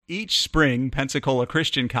Each spring, Pensacola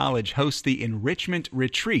Christian College hosts the Enrichment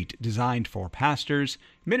Retreat designed for pastors,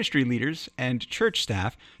 ministry leaders, and church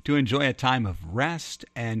staff to enjoy a time of rest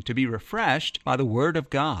and to be refreshed by the Word of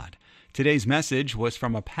God. Today's message was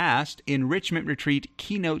from a past Enrichment Retreat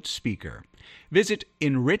keynote speaker. Visit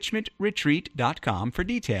enrichmentretreat.com for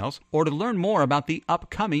details or to learn more about the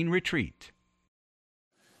upcoming retreat.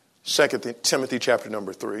 2 Timothy chapter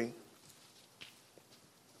number 3.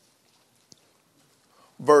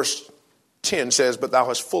 Verse 10 says, "But thou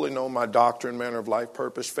hast fully known my doctrine, manner of life,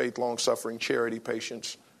 purpose, faith, long-suffering, charity,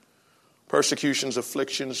 patience, persecutions,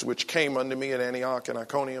 afflictions, which came unto me at Antioch and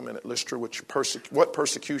Iconium and at Lystra, what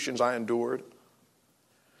persecutions I endured.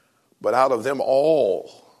 But out of them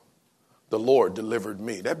all the Lord delivered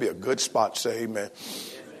me." That'd be a good spot to say amen.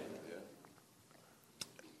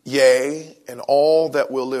 "Yea, and all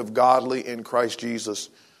that will live godly in Christ Jesus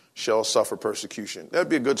shall suffer persecution." That'd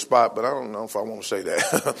be a good spot, but I don't know if I want to say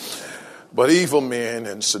that. "But evil men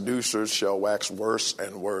and seducers shall wax worse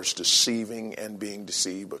and worse, deceiving and being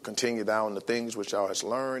deceived. But continue thou in the things which thou hast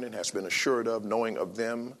learned and hast been assured of, knowing of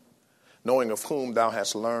whom thou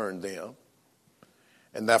hast learned them,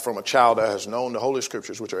 and that from a child thou hast known the Holy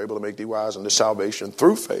Scriptures, which are able to make thee wise unto salvation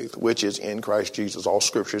through faith, which is in Christ Jesus. All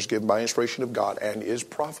Scripture is given by inspiration of God and is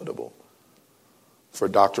profitable for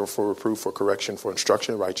doctrine, for reproof, for correction, for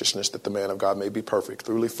instruction in righteousness, that the man of God may be perfect,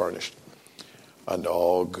 thoroughly furnished unto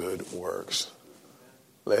all good works."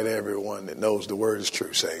 Let everyone that knows the word is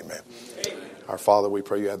true say amen. Amen. Our Father, we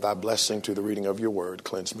pray you add thy blessing to the reading of your word.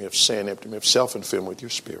 Cleanse me of sin, empty me of self, and fill me with your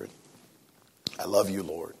Spirit. I love you,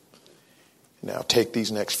 Lord. Now take these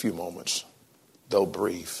next few moments, though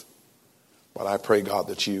brief, but I pray, God,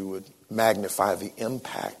 that you would magnify the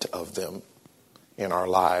impact of them in our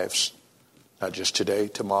lives, not just today,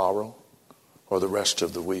 tomorrow, or the rest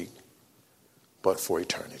of the week, but for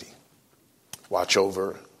eternity. Watch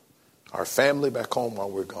over our family back home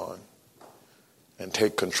while we're gone, and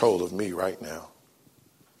take control of me right now.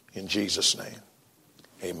 In Jesus' name,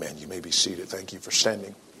 amen. You may be seated. Thank you for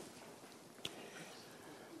standing.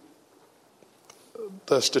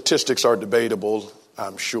 The statistics are debatable,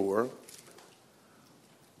 I'm sure,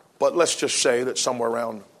 but let's just say that somewhere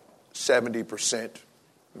around 70%,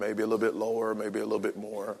 maybe a little bit lower, maybe a little bit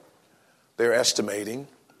more, they're estimating,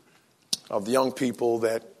 of the young people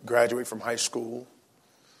that graduate from high school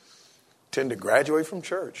tend to graduate from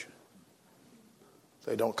church.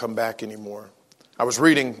 They don't come back anymore. I was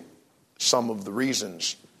reading some of the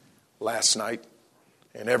reasons last night,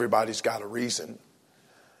 and everybody's got a reason.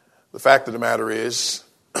 The fact of the matter is,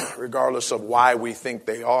 regardless of why we think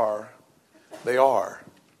they are, they are.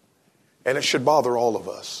 And it should bother all of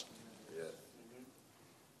us.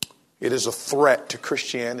 It is a threat to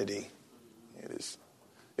Christianity.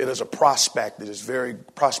 It is a prospect that's very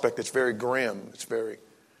grim. It's very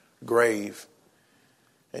grave.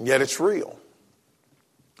 And yet it's real.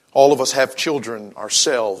 All of us have children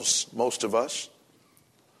ourselves, most of us.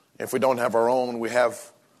 If we don't have our own, we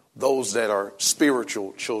have those that are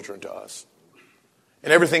spiritual children to us.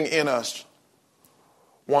 And everything in us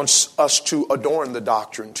wants us to adorn the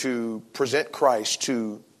doctrine, to present Christ,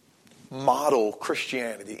 to model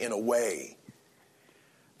Christianity in a way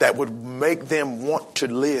that would make them want to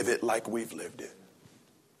live it like we've lived it.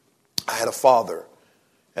 I had a father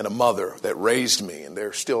and a mother that raised me, and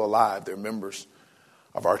they're still alive. They're members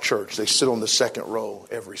of our church. They sit on the second row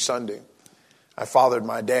every Sunday. I fathered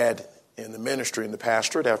my dad in the ministry, in the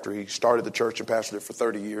pastorate, after he started the church and pastored it for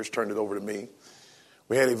 30 years, turned it over to me.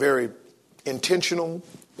 We had a very intentional,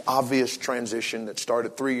 obvious transition that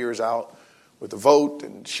started 3 years out with a vote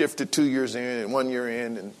and shifted 2 years in and 1 year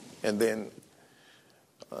in, and then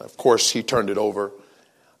of course, he turned it over.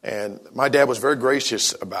 And my dad was very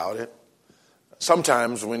gracious about it.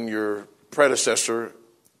 Sometimes when your predecessor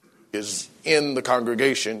is in the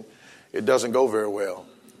congregation, it doesn't go very well.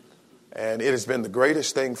 And it has been the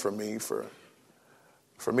greatest thing for me, for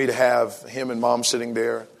me to have him and mom sitting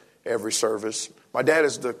there every service. My dad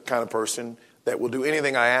is the kind of person that will do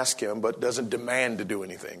anything I ask him, but doesn't demand to do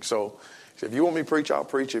anything. So if you want me to preach, I'll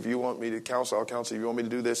preach. If you want me to counsel, I'll counsel. If you want me to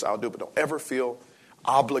do this, I'll do it. But don't ever feel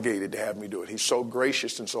obligated to have me do it. He's so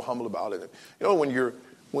gracious and so humble about it. You know,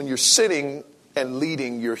 when you're sitting and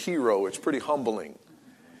leading your hero, it's pretty humbling.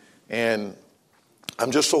 And I'm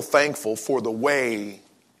just so thankful for the way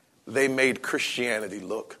they made Christianity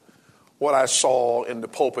look. What I saw in the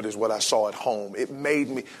pulpit is what I saw at home. It made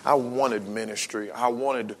me, I wanted ministry. I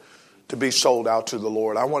wanted to be sold out to the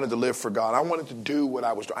Lord. I wanted to live for God. I wanted to do what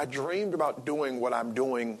I was doing. I dreamed about doing what I'm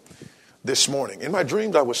doing this morning. In my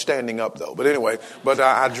dreams, I was standing up, though. But anyway,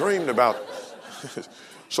 I dreamed about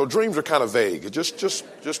So dreams are kind of vague.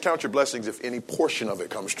 Just count your blessings if any portion of it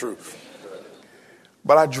comes true.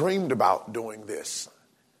 But I dreamed about doing this.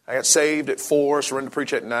 I got saved at 4, surrendered to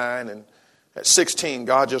preach at 9, and at 16,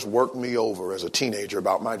 God just worked me over as a teenager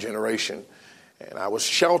about my generation. And I was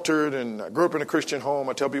sheltered, and I grew up in a Christian home.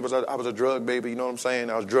 I tell people I was a drug baby, you know what I'm saying?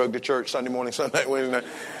 I was drugged to church Sunday morning, Sunday night, Wednesday night.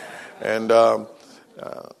 And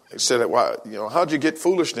they said, "Why? How'd you get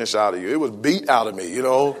foolishness out of you?" It was beat out of me,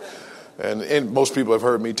 And most people have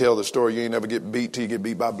heard me tell the story. You ain't never get beat till you get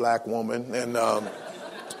beat by a black woman, and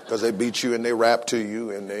because they beat you and they rap to you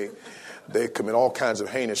and they commit all kinds of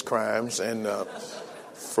heinous crimes, and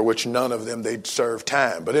for which none of them they'd serve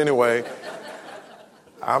time. But anyway,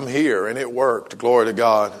 I'm here and it worked. Glory to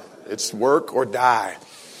God. It's work or die,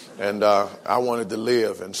 and I wanted to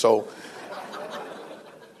live, and so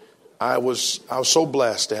I was so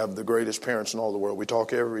blessed to have the greatest parents in all the world. We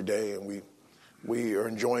talk every day, and we are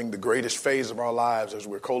enjoying the greatest phase of our lives as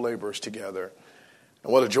we're co-laborers together.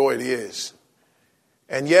 And what a joy it is.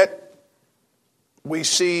 And yet, we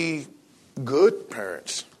see good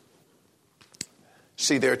parents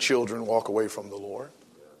see their children walk away from the Lord,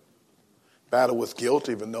 battle with guilt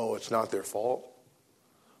even though it's not their fault.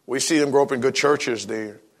 We see them grow up in good churches.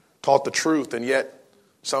 They're taught the truth, and yet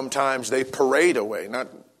sometimes they parade away.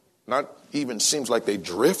 Not even seems like they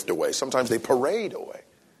drift away. Sometimes they parade away.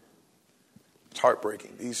 It's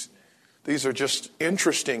heartbreaking. These are just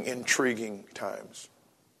interesting, intriguing times.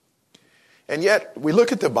 And yet, we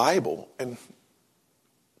look at the Bible, and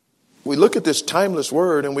we look at this timeless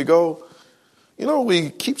word, and we go, we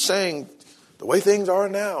keep saying the way things are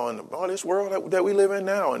now, and all this world that we live in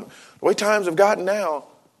now, and the way times have gotten now.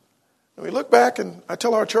 And we look back, and I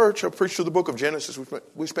tell our church, I preach through the book of Genesis.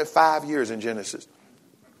 We spent 5 years in Genesis.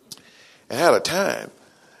 And had a time.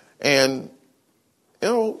 And,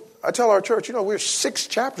 I tell our church, we're 6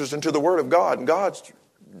 chapters into the Word of God, and God's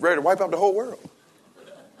ready to wipe out the whole world.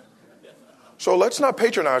 So let's not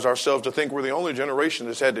patronize ourselves to think we're the only generation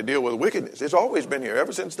that's had to deal with wickedness. It's always been here.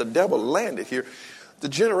 Ever since the devil landed here, the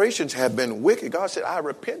generations have been wicked. God said, I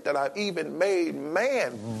repent that I've even made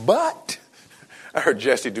man. But I heard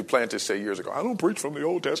Jesse Duplantis say years ago, I don't preach from the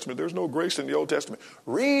Old Testament. There's no grace in the Old Testament.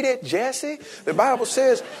 Read it, Jesse. The Bible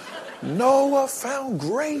says, Noah found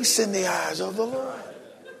grace in the eyes of the Lord.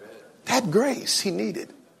 That grace he needed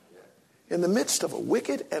in the midst of a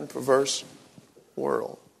wicked and perverse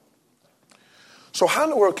world. So how in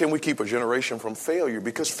the world can we keep a generation from failure?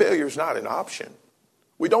 Because failure is not an option.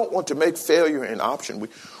 We don't want to make failure an option.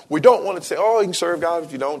 We don't want to say, you can serve God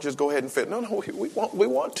if you don't, just go ahead and fail. No, we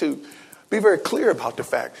want to be very clear about the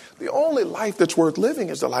fact. The only life that's worth living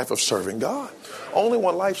is the life of serving God. Only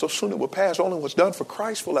one life, so soon it will pass. Only what's done for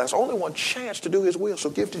Christ will last. Only one chance to do his will. So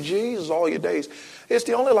give to Jesus all your days. It's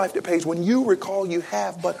the only life that pays when you recall you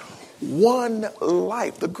have but one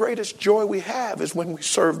life. The greatest joy we have is when we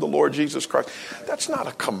serve the Lord Jesus Christ. That's not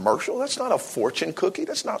a commercial. That's not a fortune cookie.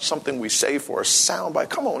 That's not something we say for a soundbite.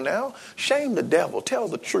 Come on now. Shame the devil. Tell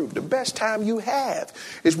the truth. The best time you have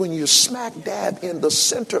is when you're smack dab in the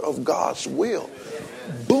center of God's will.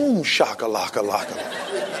 Boom, shaka-laka-laka.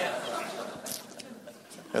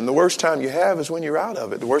 And the worst time you have is when you're out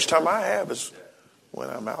of it. The worst time I have is when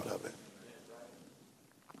I'm out of it.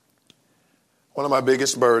 One of my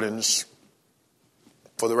biggest burdens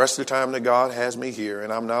for the rest of the time that God has me here,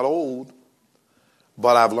 and I'm not old,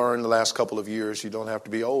 but I've learned the last couple of years you don't have to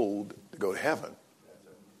be old to go to heaven,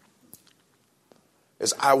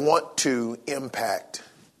 is I want to impact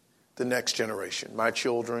the next generation, my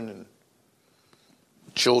children and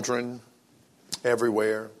children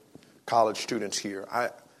everywhere, college students here. I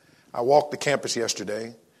walked the campus yesterday.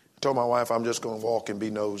 I told my wife I'm just going to walk and be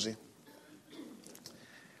nosy.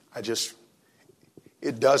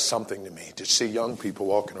 It does something to me to see young people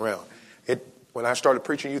walking around. When I started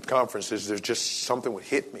preaching youth conferences, there's just something would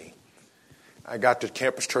hit me. I got to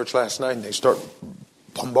campus church last night, and they start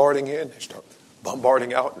bombarding in, they start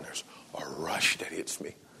bombarding out, and there's a rush that hits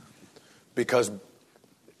me. Because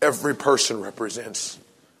every person represents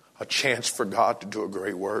a chance for God to do a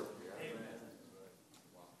great work.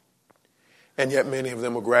 And yet many of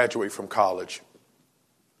them will graduate from college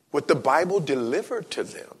with the Bible delivered to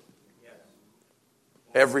them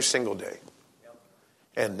every single day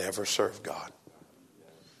and never serve God.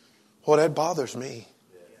 Well, that bothers me.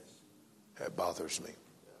 That bothers me.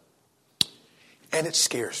 And it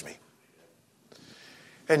scares me.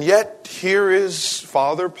 And yet, here is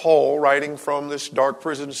Father Paul writing from this dark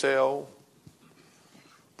prison cell,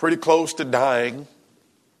 pretty close to dying.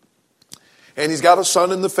 And he's got a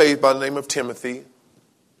son in the faith by the name of Timothy.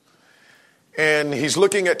 And he's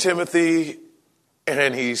looking at Timothy,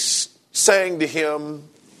 and he's saying to him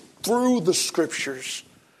through the scriptures,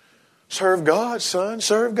 Serve God, son,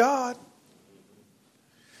 serve God.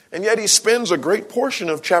 And yet he spends a great portion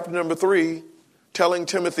of chapter number 3 telling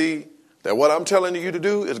Timothy that what I'm telling you to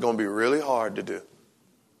do is going to be really hard to do.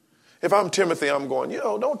 If I'm Timothy, I'm going,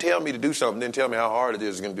 don't tell me to do something, then tell me how hard it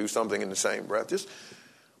is going to do something in the same breath.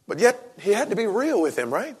 But yet, he had to be real with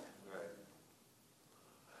him, right?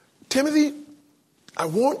 Timothy, I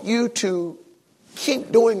want you to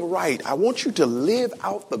keep doing right. I want you to live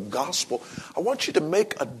out the gospel. I want you to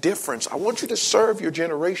make a difference. I want you to serve your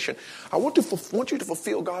generation. I want you to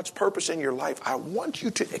fulfill God's purpose in your life. I want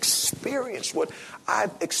you to experience what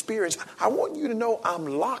I've experienced. I want you to know I'm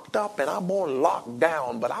locked up and I'm on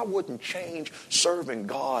lockdown, but I wouldn't change serving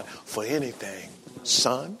God for anything,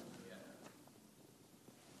 son.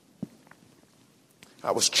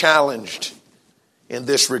 I was challenged in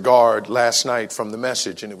this regard last night from the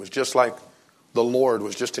message, and it was just like the Lord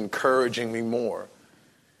was just encouraging me more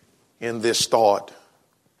in this thought.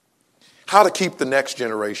 How to keep the next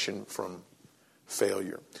generation from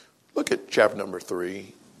failure. Look at chapter number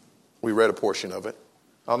 3. We read a portion of it.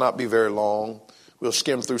 I'll not be very long. We'll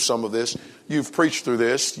skim through some of this. You've preached through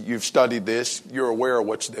this. You've studied this. You're aware of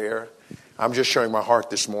what's there. I'm just sharing my heart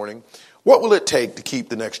this morning. What will it take to keep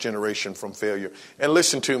the next generation from failure? And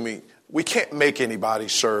listen to me. We can't make anybody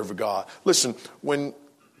serve God. Listen, when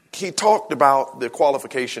he talked about the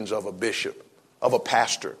qualifications of a bishop, of a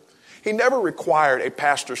pastor, he never required a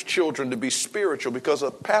pastor's children to be spiritual, because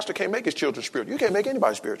a pastor can't make his children spiritual. You can't make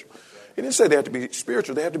anybody spiritual. He didn't say they have to be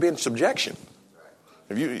spiritual. They have to be in subjection.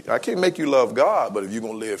 I can't make you love God, but if you're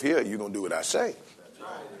going to live here, you're going to do what I say.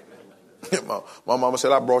 My mama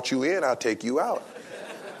said, I brought you in, I'll take you out.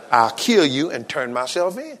 I'll kill you and turn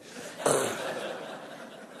myself in.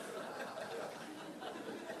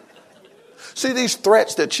 See these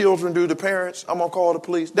threats that children do to parents? I'm going to call the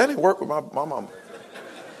police. That didn't work with my mama.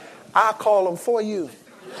 I'll call them for you.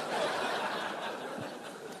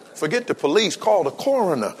 Forget the police, call the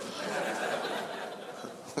coroner.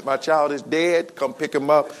 My child is dead, come pick him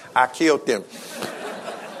up. I killed them.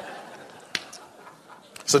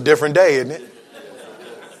 It's a different day, isn't it?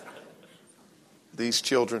 These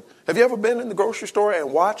children. Have you ever been in the grocery store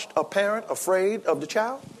and watched a parent afraid of the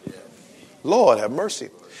child? Lord have mercy.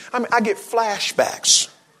 I mean, I get flashbacks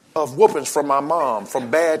of whoopings from my mom from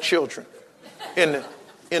bad children in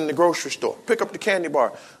the grocery store. Pick up the candy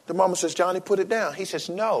bar. The mama says, Johnny, put it down. He says,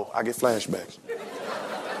 no. I get flashbacks.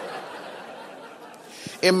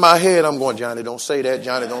 In my head, I'm going, Johnny, don't say that.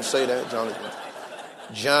 Johnny, don't say that.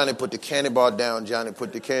 Johnny, put the candy bar down. Johnny,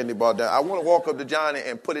 put the candy bar down. I want to walk up to Johnny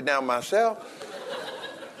and put it down myself.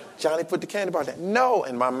 Johnny, put the candy bar down. No.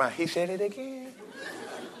 In my mind, he said it again.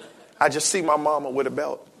 I just see my mama with a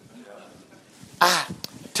belt. I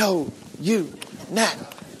told you not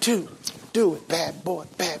to do it, bad boy,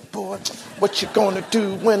 bad boy. What you gonna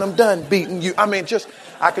do when I'm done beating you? I mean,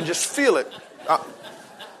 I could just feel it.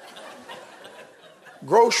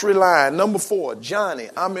 Grocery line, number 4, Johnny.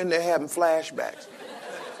 I'm in there having flashbacks.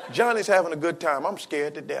 Johnny's having a good time. I'm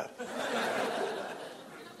scared to death.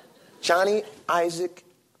 Johnny, Isaac,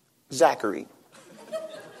 Zachary.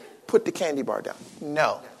 Put the candy bar down.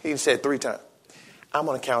 No. He said 3 times. I'm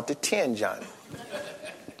going to count to 10, Johnny.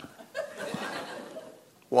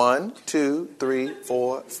 1, 2, 3,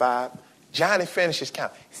 4, 5. Johnny finishes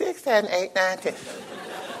count. 6, 7, 8, 9, 10.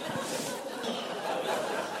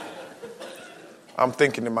 I'm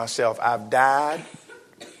thinking to myself, I've died,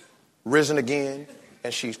 risen again,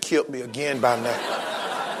 and she's killed me again by now.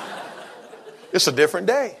 It's a different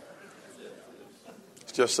day.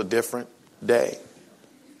 It's just a different day.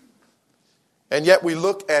 And yet we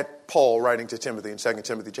look at Paul writing to Timothy in 2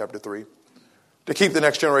 Timothy chapter 3. To keep the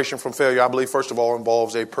next generation from failure, I believe, first of all,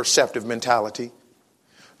 involves a perceptive mentality.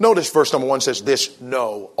 Notice verse number 1 says, this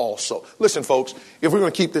know also. Listen, folks, if we're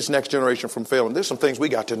going to keep this next generation from failing, there's some things we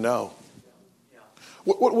got to know.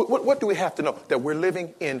 What do we have to know? That we're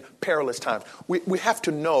living in perilous times. We have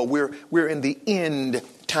to know we're in the end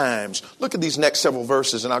times. Look at these next several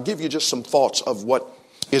verses, and I'll give you just some thoughts of what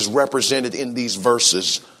is represented in these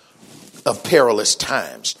verses of perilous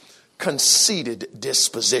times. Conceited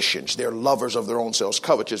dispositions. They're lovers of their own selves,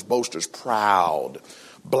 covetous, boasters, proud,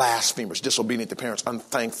 blasphemers, disobedient to parents,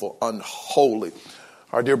 unthankful, unholy.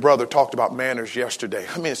 Our dear brother talked about manners yesterday.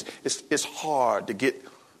 I mean, it's hard to get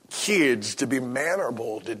kids to be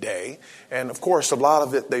mannerable today. And of course, a lot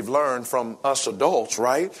of it they've learned from us adults,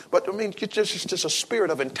 right? But I mean, it's just a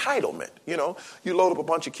spirit of entitlement. You know, you load up a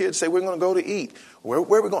bunch of kids, say, we're going to go to eat. Where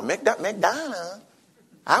are we going? McDonald's.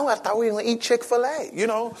 I thought we were going to eat Chick-fil-A, you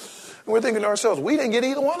know. And we're thinking to ourselves, we didn't get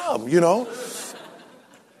either one of them, you know.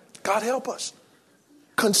 God help us.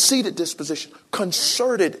 Conceited disposition,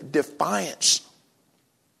 concerted defiance,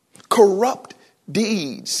 corrupt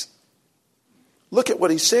deeds. Look at what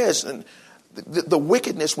he says. And the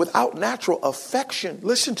wickedness without natural affection.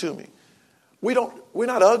 Listen to me. We're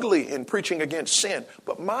not ugly in preaching against sin.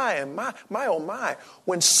 But my, oh my,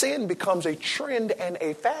 when sin becomes a trend and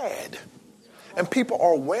a fad, and people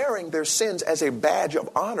are wearing their sins as a badge of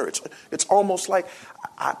honor, it's almost like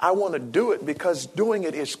I want to do it because doing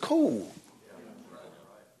it is cool.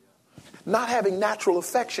 Not having natural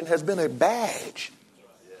affection has been a badge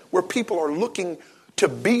where people are looking to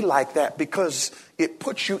be like that because it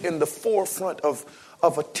puts you in the forefront of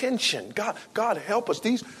attention. God help us.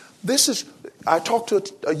 I talked to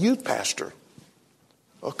a youth pastor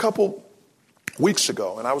a couple weeks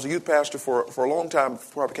ago, and I was a youth pastor for a long time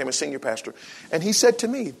before I became a senior pastor. And he said to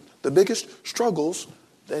me, the biggest struggles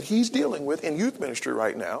that he's dealing with in youth ministry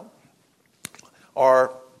right now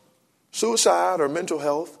are suicide or mental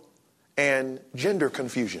health and gender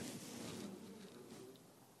confusion.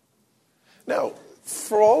 Now,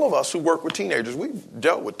 for all of us who work with teenagers, we've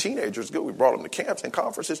dealt with teenagers good. We brought them to camps and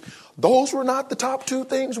conferences. Those were not the top two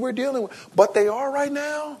things we're dealing with, but they are right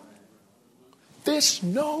now.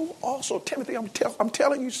 Also, Timothy, I'm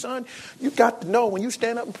telling you, son, you got to know when you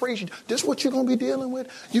stand up and preach, this is what you're going to be dealing with.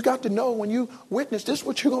 You got to know when you witness, this is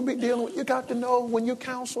what you're going to be dealing with. You got to know when you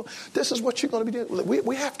counsel, this is what you're going to be dealing with.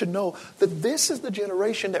 We have to know that this is the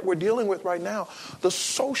generation that we're dealing with right now, the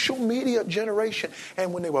social media generation.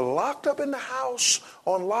 And when they were locked up in the house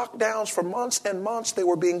on lockdowns for months and months, they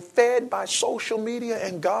were being fed by social media,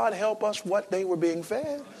 and God help us what they were being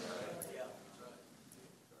fed.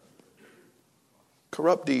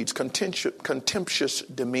 Corrupt deeds, contemptuous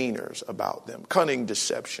demeanors about them, cunning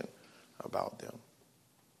deception about them.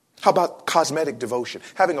 How about cosmetic devotion?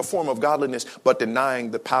 Having a form of godliness but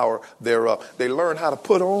denying the power thereof. They learn how to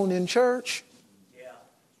put on in church,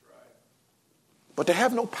 but they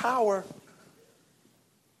have no power.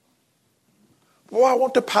 Boy, I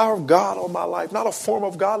want the power of God on my life, not a form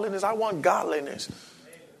of godliness. I want godliness.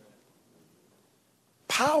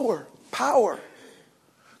 Power.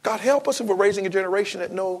 God help us if we're raising a generation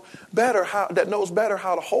that knows better how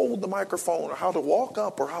to hold the microphone or how to walk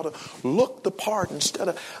up or how to look the part instead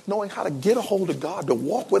of knowing how to get a hold of God, to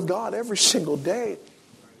walk with God every single day.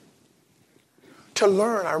 To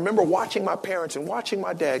learn. I remember watching my parents and watching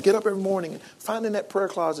my dad get up every morning and finding that prayer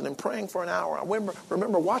closet and praying for an hour. I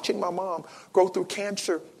remember watching my mom go through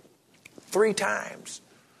cancer 3 times.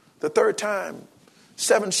 The 3rd time,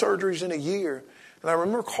 7 surgeries in a year. And I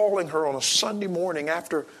remember calling her on a Sunday morning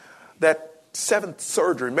after that 7th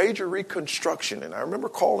surgery, major reconstruction. And I remember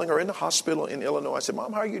calling her in the hospital in Illinois. I said,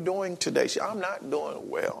 Mom, how are you doing today? She said, I'm not doing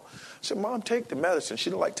well. I said, Mom, take the medicine.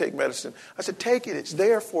 She didn't like take medicine. I said, take it. It's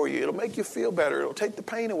there for you. It'll make you feel better. It'll take the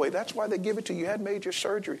pain away. That's why they give it to you. You had major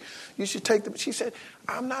surgery. You should take them. She said,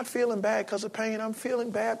 I'm not feeling bad because of pain. I'm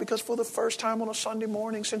feeling bad because for the first time on a Sunday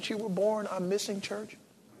morning since you were born, I'm missing church.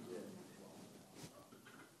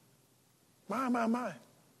 My.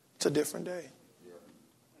 It's a different day.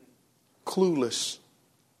 Clueless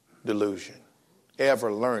delusion.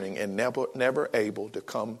 Ever learning and never able to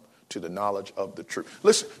come to the knowledge of the truth.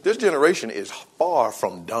 Listen, this generation is far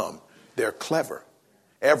from dumb. They're clever.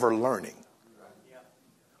 Ever learning.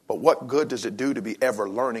 But what good does it do to be ever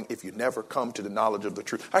learning if you never come to the knowledge of the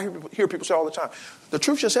truth? I hear people say all the time, the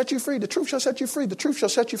truth shall set you free, the truth shall set you free, the truth shall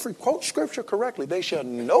set you free. Quote scripture correctly. They shall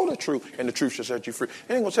know the truth and the truth shall set you free.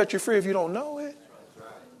 It ain't going to set you free if you don't know it.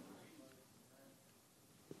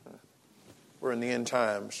 We're in the end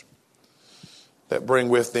times that bring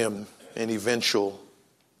with them an eventual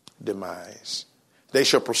demise. They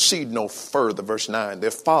shall proceed no further. Verse 9,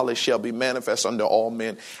 their folly shall be manifest unto all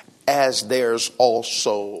men, as theirs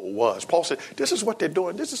also was. Paul said, this is what they're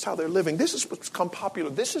doing. This is how they're living. This is what's become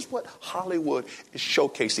popular. This is what Hollywood is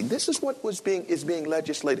showcasing. This is what is being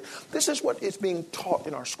legislated. This is what is being taught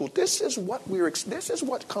in our school. This is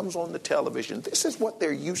what comes on the television. This is what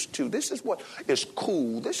they're used to. This is what is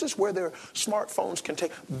cool. This is where their smartphones can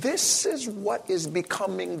take. This is what is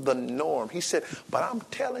becoming the norm. He said, but I'm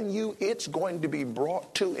telling you, it's going to be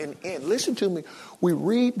brought to an end. Listen to me. We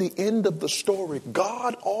read the end of the story.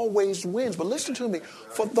 God always wins. But listen to me.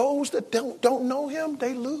 For those that don't know him,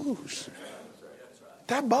 they lose.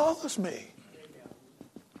 That bothers me.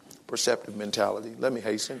 Perceptive mentality. Let me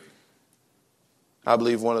hasten. I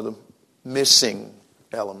believe one of the missing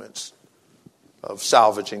elements of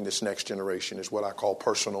salvaging this next generation is what I call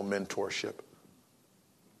personal mentorship.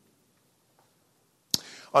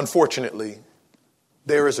 Unfortunately,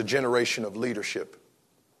 there is a generation of leadership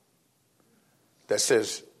that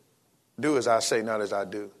says, do as I say, not as I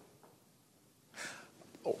do.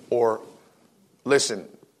 Or, listen,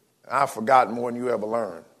 I've forgotten more than you ever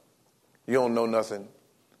learned. You don't know nothing.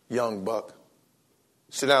 young buck.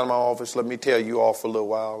 Sit down in my office. Let me tell you all for a little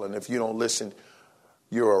while. And if you don't listen,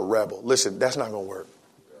 you're a rebel. Listen, that's not going to work.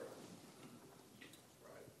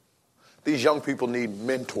 These young people need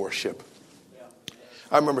mentorship.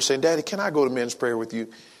 I remember saying, Daddy, can I go to men's prayer with you?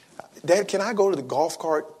 Dad, can I go to the golf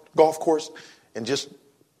course and just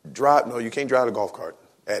drive? No, you can't drive the golf cart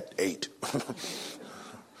at 8.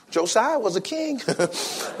 Josiah was a king.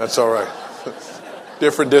 That's all right.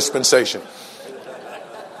 Different dispensation.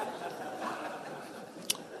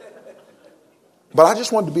 But I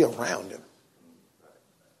just wanted to be around him.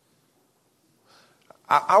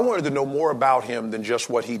 I wanted to know more about him than just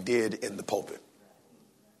what he did in the pulpit.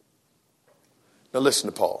 Now listen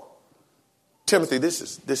to Paul. Timothy, this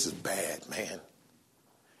is bad, man.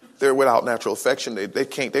 They're without natural affection. They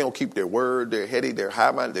don't keep their word. They're heady. They're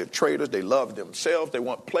high-minded. They're traitors. They love themselves. They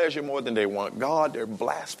want pleasure more than they want God. They're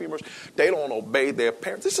blasphemers. They don't obey their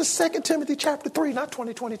parents. This is 2 Timothy chapter 3, not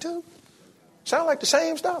 2022. Sound like the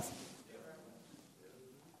same stuff.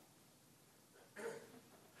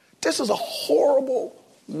 This is a horrible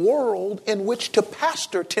world in which to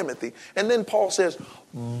pastor Timothy. And then Paul says,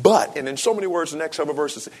 but, and in so many words, the next several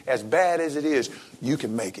verses, as bad as it is, you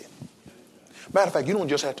can make it. Matter of fact, you don't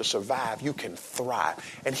just have to survive, you can thrive.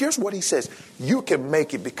 And here's what he says, you can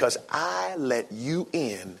make it because I let you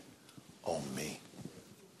in on me.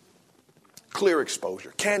 Clear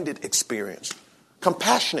exposure, candid experience,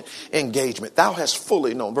 compassionate engagement. Thou hast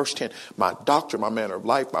fully known, verse 10, my doctrine, my manner of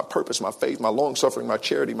life, my purpose, my faith, my long suffering, my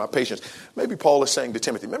charity, my patience. Maybe Paul is saying to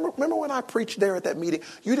Timothy, remember when I preached there at that meeting?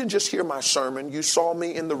 You didn't just hear my sermon. You saw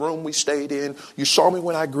me in the room we stayed in. You saw me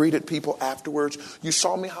when I greeted people afterwards. You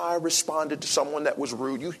saw me how I responded to someone that was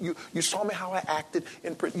rude. You saw me how I acted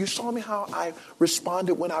in prison. You saw me how I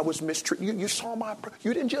responded when I was mistreated.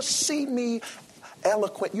 You didn't just see me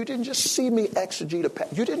eloquent. You didn't just see me exegete a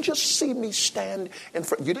passage. You didn't just see me stand in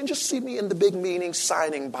front. You didn't just see me in the big meetings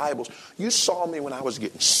signing Bibles. You saw me when I was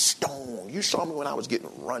getting stoned. You saw me when I was getting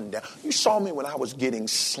run down. You saw me when I was getting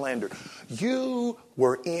slandered. You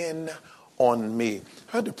were in on me.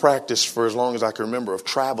 I had to practice for as long as I can remember of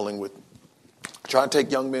traveling with, trying to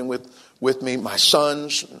take young men with me, my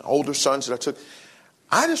sons, older sons that I took.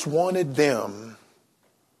 I just wanted them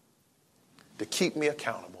to keep me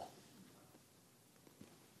accountable.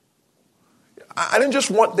 I didn't just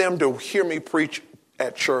want them to hear me preach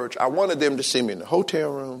at church. I wanted them to see me in the hotel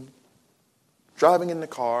room, driving in the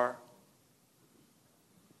car,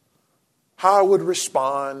 how I would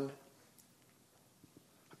respond,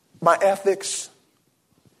 my ethics.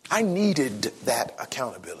 I needed that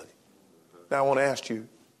accountability. Now I want to ask you,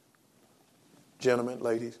 gentlemen,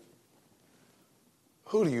 ladies,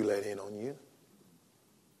 who do you let in on you?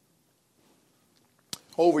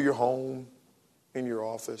 Over your home, in your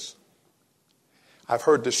office. I've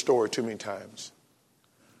heard this story too many times.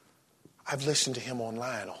 I've listened to him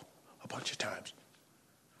online a bunch of times.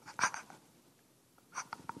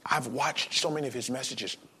 I've watched so many of his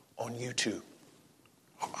messages on YouTube.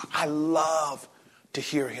 I love to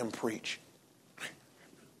hear him preach.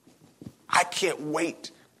 I can't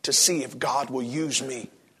wait to see if God will use me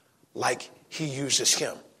like he uses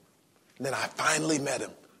him. And then I finally met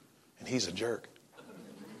him, and he's a jerk.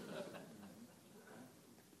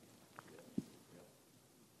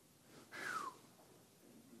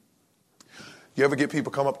 You ever get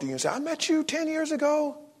people come up to you and say, I met you 10 years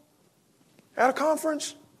ago at a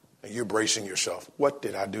conference? And you're bracing yourself. What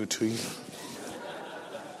did I do to you?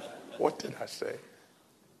 What did I say?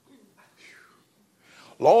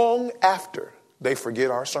 Long after they forget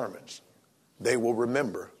our sermons, they will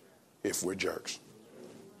remember if we're jerks.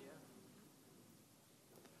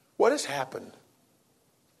 What has happened?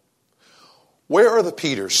 Where are the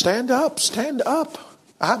Peters? Stand up, stand up.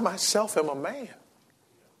 I myself am a man.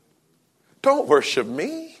 Don't worship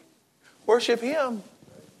me. Worship him.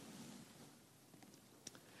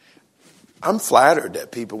 I'm flattered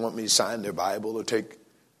that people want me to sign their Bible or take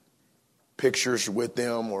pictures with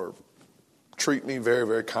them or treat me very,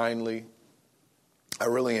 very kindly. I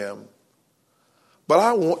really am. But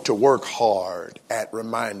I want to work hard at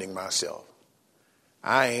reminding myself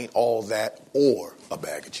I ain't all that or a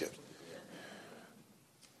bag of chips.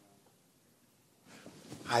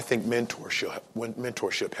 I think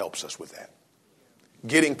mentorship helps us with that.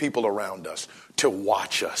 Getting people around us to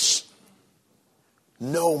watch us.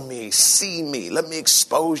 Know me, see me. Let me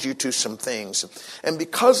expose you to some things. And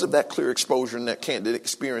because of that clear exposure and that candid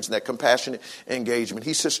experience and that compassionate engagement,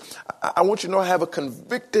 he says, I want you to know I have a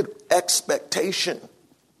convicted expectation.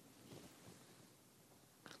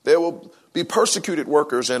 There will be persecuted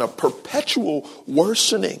workers and a perpetual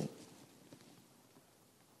worsening.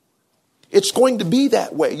 It's going to be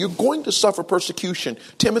that way. You're going to suffer persecution.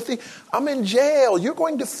 Timothy, I'm in jail. You're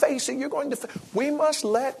going to face it. We must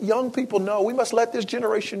let young people know. We must let this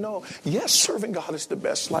generation know. Yes, serving God is the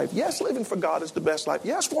best life. Yes, living for God is the best life.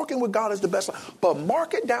 Yes, walking with God is the best life. But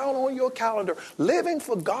mark it down on your calendar. Living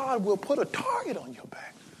for God will put a target on your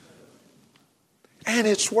back. And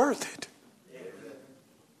it's worth it.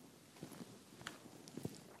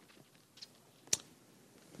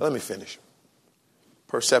 Let me finish.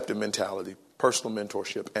 Perceptive mentality, personal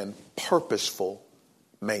mentorship, and purposeful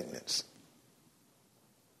maintenance.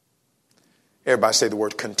 Everybody say the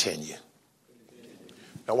word continue.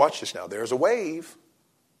 Now watch this now. There's a wave.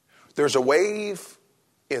 There's a wave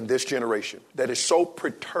in this generation that is so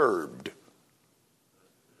perturbed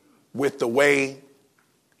with the way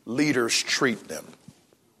leaders treat them.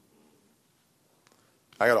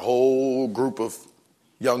 I got a whole group of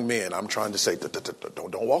young men, I'm trying to say,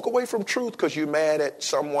 don't walk away from truth because you're mad at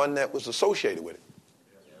someone that was associated with it.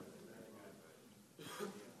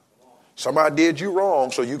 Somebody did you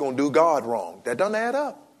wrong, so you're going to do God wrong. That doesn't add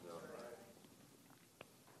up.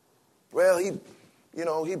 Well,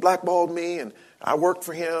 he blackballed me, and I worked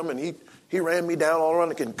for him, and he ran me down all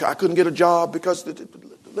around, and I couldn't get a job because,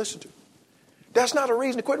 listen to me. That's not a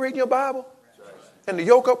reason to quit reading your Bible and to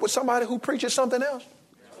yoke up with somebody who preaches something else.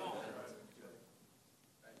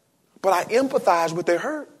 But I empathize with their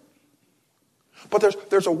hurt. But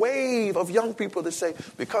there's a wave of young people that say,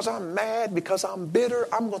 because I'm mad, because I'm bitter,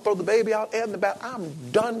 I'm going to throw the baby out and the bath. I'm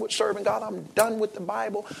done with serving God. I'm done with the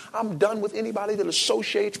Bible. I'm done with anybody that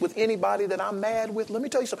associates with anybody that I'm mad with. Let me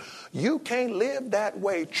tell you something. You can't live that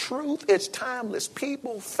way. Truth is timeless.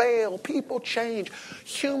 People fail. People change.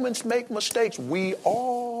 Humans make mistakes. We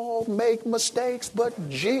all make mistakes, but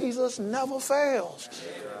Jesus never fails.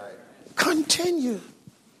 Continue.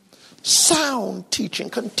 Sound teaching.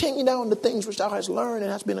 Continue down the things which thou hast learned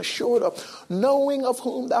and hast been assured of, knowing of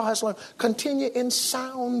whom thou hast learned. Continue in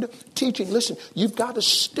sound teaching. Listen, you've got to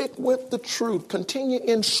stick with the truth. Continue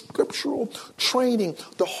in scriptural training.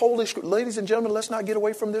 The Holy Scripture. Ladies and gentlemen, let's not get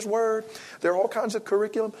away from this word. There are all kinds of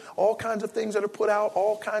curriculum, all kinds of things that are put out,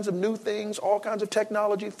 all kinds of new things, all kinds of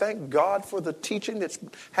technology. Thank God for the teaching that's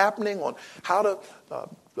happening on how to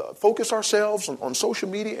focus ourselves on social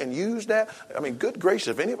media and use that. I mean, good gracious,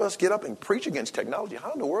 if any of us get up and preach against technology,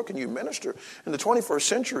 how in the world can you minister in the 21st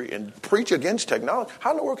century and preach against technology?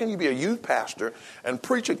 How in the world can you be a youth pastor and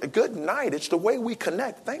preach a good night? It's the way we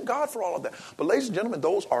connect. Thank God for all of that. But ladies and gentlemen,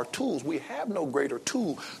 those are tools. We have no greater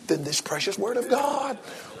tool than this precious word of God.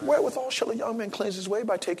 Wherewithal shall a young man cleanse his way?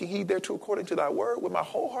 By taking heed thereto according to thy word. With my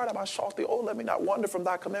whole heart have I sought thee. Oh, let me not wander from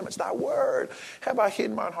thy commandments. Thy word have I hid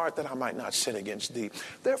in mine heart that I might not sin against thee.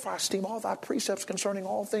 Therefore I esteem all thy precepts concerning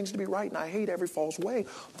all things to be right, and I hate every false way.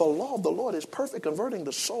 The law of the Lord is perfect, converting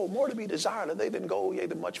the soul. More to be desired are they than gold, yea,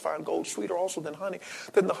 than much fine gold, sweeter also than honey,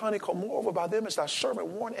 than the honeycomb. Moreover, by them is thy servant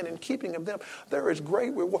warned, and in keeping of them there is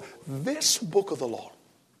great reward. This book of the law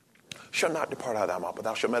shall not depart out of thy mouth, but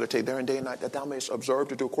thou shalt meditate therein day and night, that thou mayest observe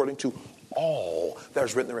to do according to all that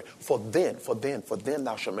is written therein. For then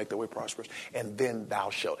thou shalt make the way prosperous, and then thou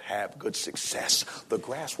shalt have good success. The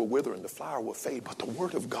grass will wither and the flower will fade, but the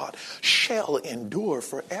word of God shall endure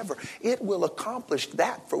forever. It will accomplish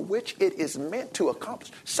that for which it is meant to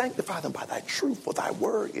accomplish. Sanctify them by thy truth, for thy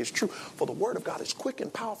word is true. For the word of God is quick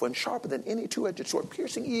and powerful and sharper than any two-edged sword,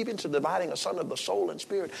 piercing even to dividing asunder the soul and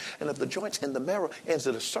spirit, and of the joints and the marrow, and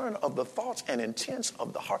to discern of the thoughts and intents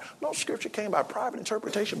of the heart. No scripture came by private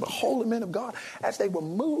interpretation, but holy men of God, as they were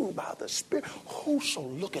moved by the Spirit. Whoso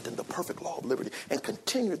looketh in the perfect law of liberty and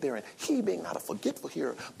continued therein, he being not a forgetful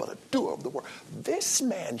hearer, but a doer of the word, this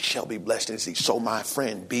man shall be blessed in his deed. So my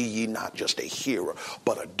friend, be ye not just a hearer,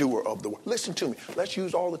 but a doer of the word. Listen to me. Let's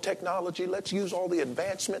use all the technology. Let's use all the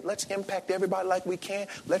advancement. Let's impact everybody like we can.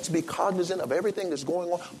 Let's be cognizant of everything that's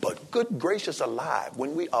going on. But good gracious alive,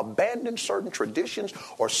 when we abandon certain traditions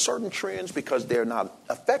or certain trends because they're not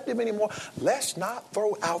effective anymore, let's not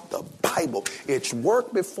throw out the Bible. It's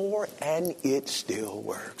worked before and it still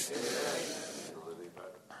works.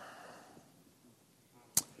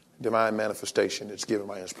 Divine manifestation, it's given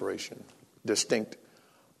by inspiration. Distinct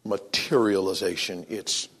materialization,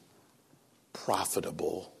 it's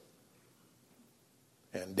profitable.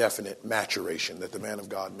 And definite maturation, that the man of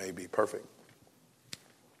God may be perfect,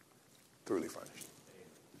 truly furnished.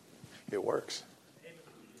 It works.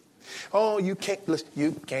 Oh, you can't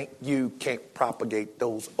propagate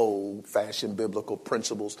those old-fashioned biblical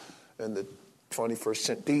principles in the 21st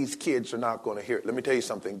century. These kids are not going to hear it. Let me tell you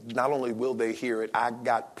something. Not only will they hear it, I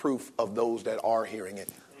got proof of those that are hearing it.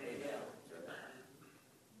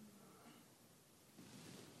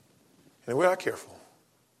 And we're not careful.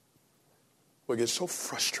 We get so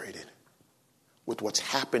frustrated with what's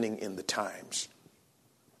happening in the times,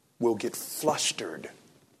 we'll get flustered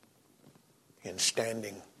in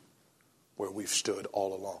standing where we've stood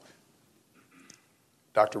all along.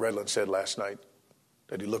 Dr. Redland said last night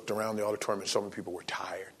that he looked around the auditorium and so many people were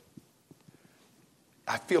tired.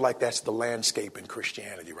 I feel like that's the landscape in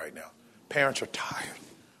Christianity right now. Parents are tired.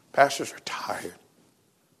 Pastors are tired.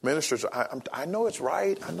 Ministers, I know it's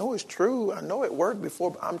right. I know it's true. I know it worked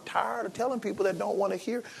before, but I'm tired of telling people that don't want to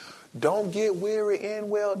hear. Don't get weary in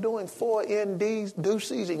well doing, for in due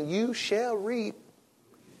season you shall reap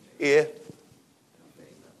if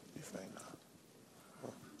you faint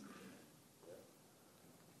not.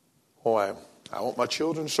 Oh, I want my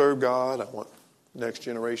children to serve God. I want the next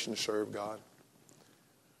generation to serve God.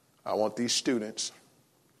 I want these students,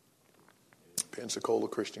 Pensacola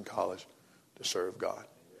Christian College, to serve God.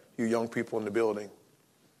 You young people in the building,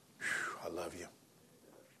 I love you.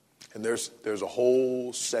 And there's a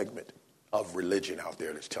whole segment of religion out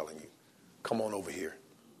there that's telling you, come on over here.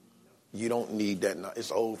 You don't need that.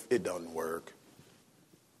 It's old. It doesn't work.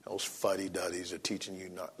 Those fuddy-duddies are teaching you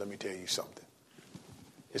not. Let me tell you something.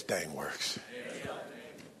 This thing works.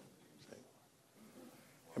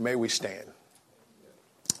 And may we stand.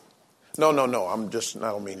 No. I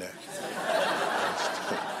don't mean that.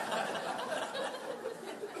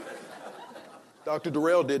 Dr.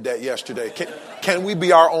 Durrell did that yesterday. Can we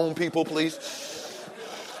be our own people, please?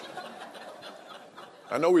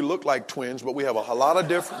 I know we look like twins, but we have a lot of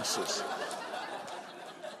differences.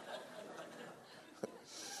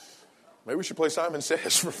 Maybe we should play Simon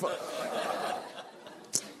Says for fun.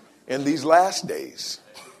 In these last days,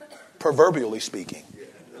 proverbially speaking,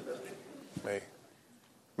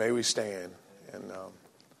 may we stand. And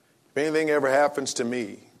if anything ever happens to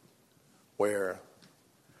me where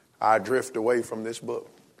I drift away from this book,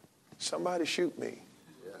 somebody shoot me.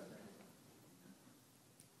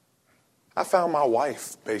 I found my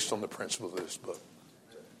wife based on the principles of this book.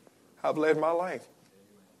 I've led my life.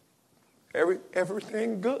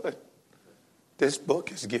 Everything good this book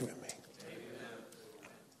has given me.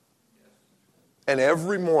 And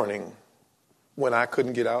every morning when I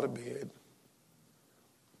couldn't get out of bed,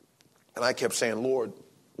 and I kept saying, Lord,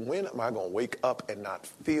 when am I going to wake up and not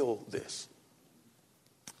feel this?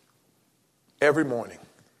 Every morning,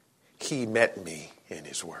 he met me in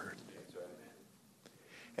his word.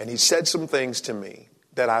 And he said some things to me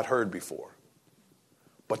that I'd heard before,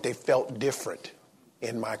 but they felt different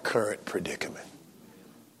in my current predicament.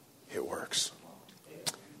 It works.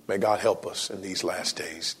 May God help us in these last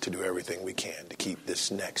days to do everything we can to keep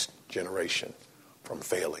this next generation from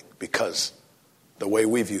failing, because the way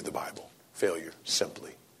we view the Bible, failure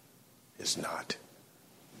simply is not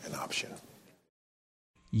an option.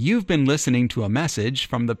 You've been listening to a message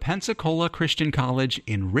from the Pensacola Christian College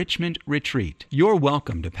Enrichment Retreat. You're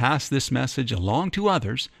welcome to pass this message along to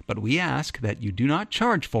others, but we ask that you do not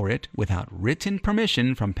charge for it without written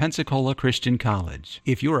permission from Pensacola Christian College.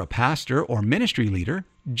 If you're a pastor or ministry leader,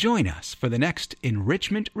 join us for the next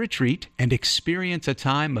Enrichment Retreat and experience a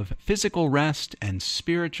time of physical rest and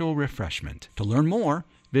spiritual refreshment. To learn more,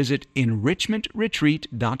 visit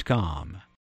enrichmentretreat.com.